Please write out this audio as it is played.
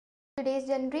Today's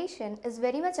generation is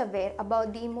very much aware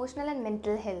about the emotional and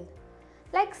mental health.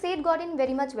 Like Seth Godin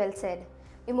very much well said,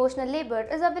 emotional labor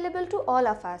is available to all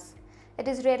of us. It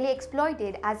is rarely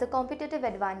exploited as a competitive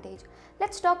advantage.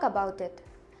 Let's talk about it.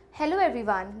 Hello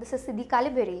everyone, this is Siddhi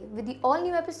Kalibere with the all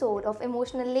new episode of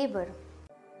Emotional Labor.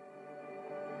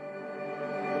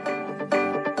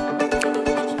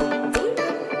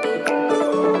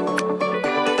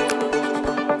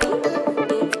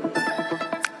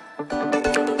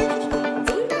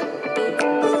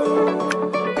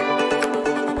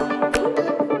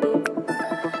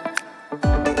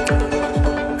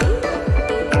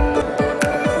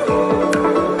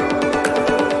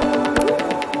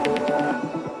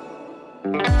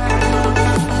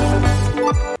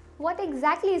 What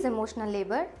exactly is emotional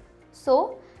labor?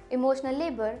 So, emotional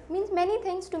labor means many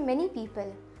things to many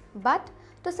people. But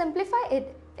to simplify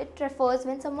it, it refers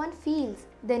when someone feels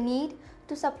the need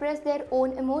to suppress their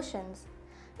own emotions.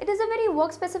 It is a very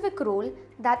work-specific role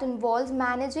that involves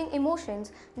managing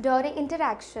emotions during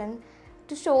interaction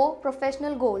to show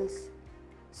professional goals.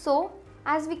 So,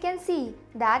 as we can see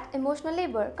that emotional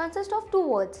labor consists of two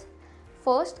words.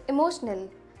 First, emotional.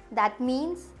 That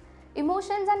means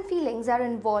emotions and feelings are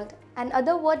involved, and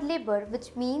other word labor,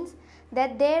 which means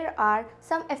that there are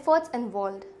some efforts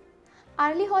involved.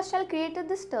 Arlie Hochschild created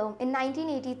this term in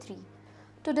 1983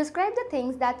 to describe the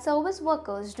things that service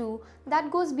workers do that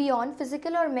goes beyond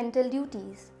physical or mental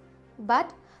duties.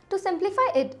 But to simplify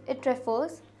it, it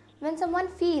refers when someone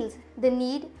feels the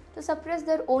need to suppress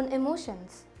their own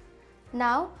emotions.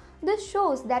 Now, this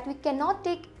shows that we cannot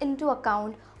take into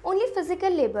account only physical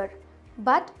labor,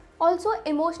 but also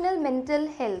emotional mental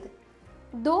health.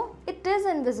 Though it is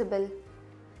invisible,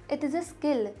 it is a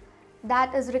skill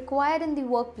that is required in the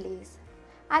workplace,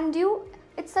 and due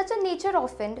its such a nature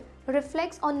often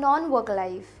reflects on non-work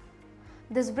life.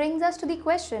 This brings us to the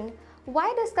question,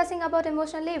 why discussing about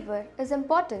emotional labor is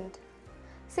important?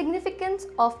 Significance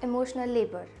of emotional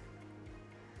labor.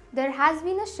 There has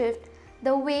been a shift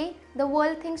the way the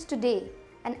world thinks today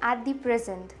and at the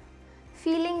present.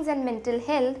 Feelings and mental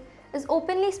health is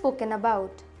openly spoken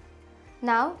about.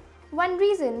 Now, one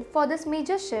reason for this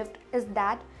major shift is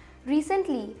that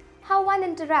recently how one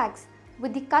interacts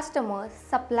with the customers,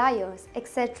 suppliers,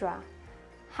 etc.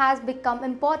 has become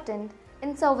important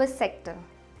in service sector.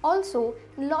 Also,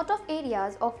 in lot of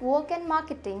areas of work and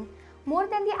marketing, more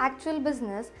than the actual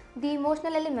business, the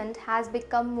emotional element has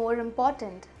become more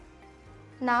important.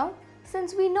 Now,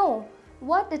 since we know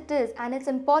what it is and it's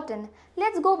important,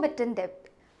 let's go a bit in depth.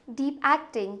 Deep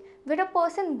acting, where a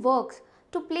person works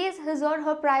to place his or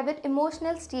her private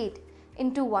emotional state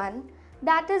into one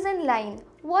that is in line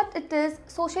what it is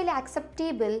socially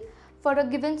acceptable for a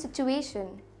given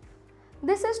situation.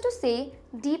 This is to say,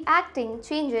 deep acting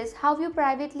changes how you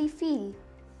privately feel.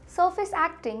 Surface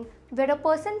acting, where a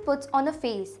person puts on a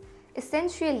face,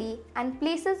 essentially, and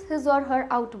places his or her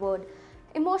outward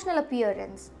emotional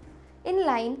appearance in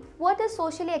line what is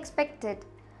socially expected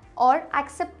or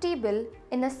acceptable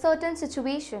in a certain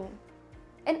situation.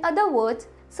 In other words,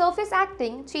 surface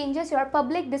acting changes your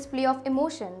public display of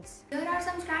emotions. Here are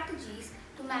some strategies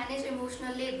to manage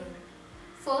emotional labor.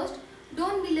 First,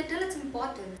 don't belittle its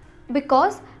importance.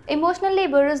 Because emotional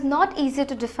labor is not easy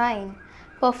to define.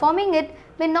 Performing it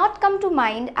may not come to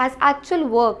mind as actual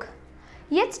work.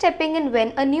 Yet stepping in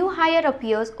when a new hire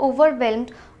appears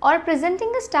overwhelmed or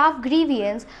presenting a staff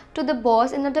grievance to the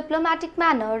boss in a diplomatic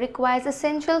manner requires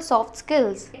essential soft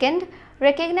skills. Second,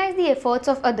 recognize the efforts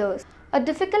of others. A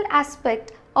difficult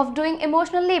aspect of doing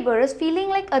emotional labor is feeling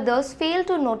like others fail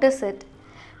to notice it.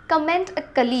 Commend a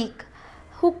colleague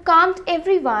who calmed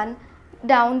everyone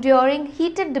down during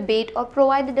heated debate or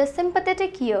provided a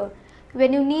sympathetic ear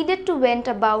when you needed to vent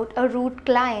about a rude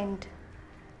client.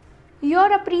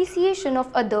 Your appreciation of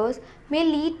others may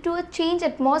lead to a changed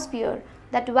atmosphere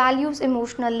that values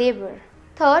emotional labor.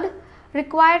 Third,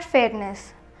 require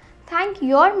fairness. Thank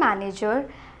your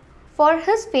manager for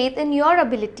his faith in your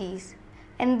abilities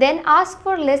and then ask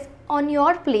for less on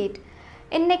your plate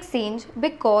in exchange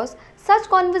because such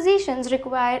conversations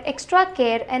require extra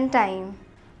care and time.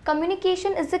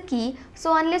 Communication is the key,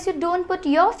 so unless you don't put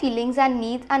your feelings and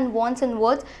needs and wants in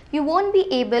words, you won't be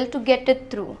able to get it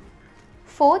through.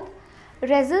 Fourth,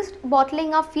 resist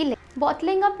bottling up feelings.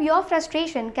 Bottling up your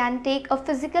frustration can take a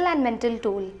physical and mental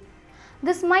toll.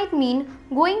 This might mean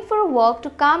going for a walk to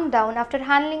calm down after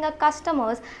handling a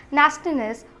customer's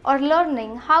nastiness or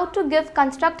learning how to give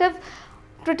constructive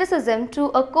criticism to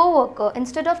a co-worker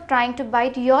instead of trying to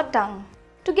bite your tongue.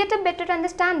 To get a better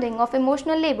understanding of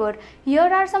emotional labor, here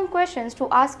are some questions to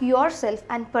ask yourself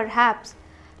and perhaps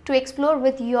to explore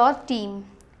with your team.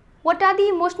 What are the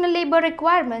emotional labor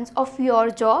requirements of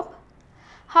your job?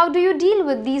 How do you deal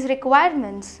with these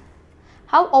requirements?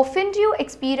 How often do you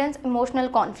experience emotional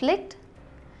conflict?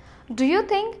 Do you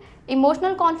think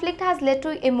emotional conflict has led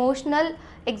to emotional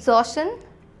exhaustion?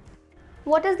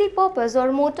 What is the purpose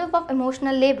or motive of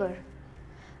emotional labor?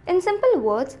 In simple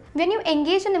words, when you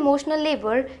engage in emotional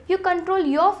labor, you control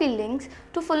your feelings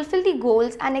to fulfill the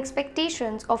goals and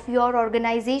expectations of your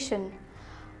organization.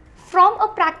 From a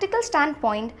practical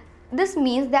standpoint, this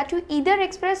means that you either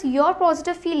express your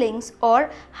positive feelings or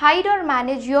hide or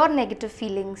manage your negative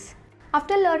feelings.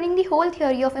 After learning the whole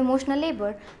theory of emotional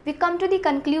labor, we come to the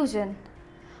conclusion.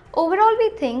 Overall,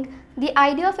 we think the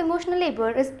idea of emotional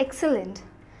labor is excellent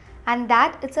and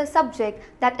that it's a subject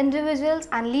that individuals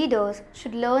and leaders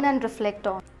should learn and reflect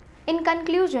on. In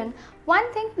conclusion,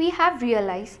 one thing we have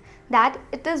realized that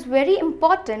it is very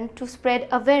important to spread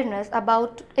awareness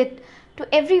about it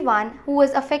to everyone who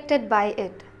is affected by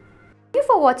it. Thank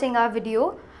you for watching our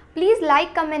video. Please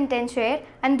like, comment and share,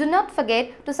 and do not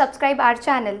forget to subscribe our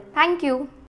channel. Thank you.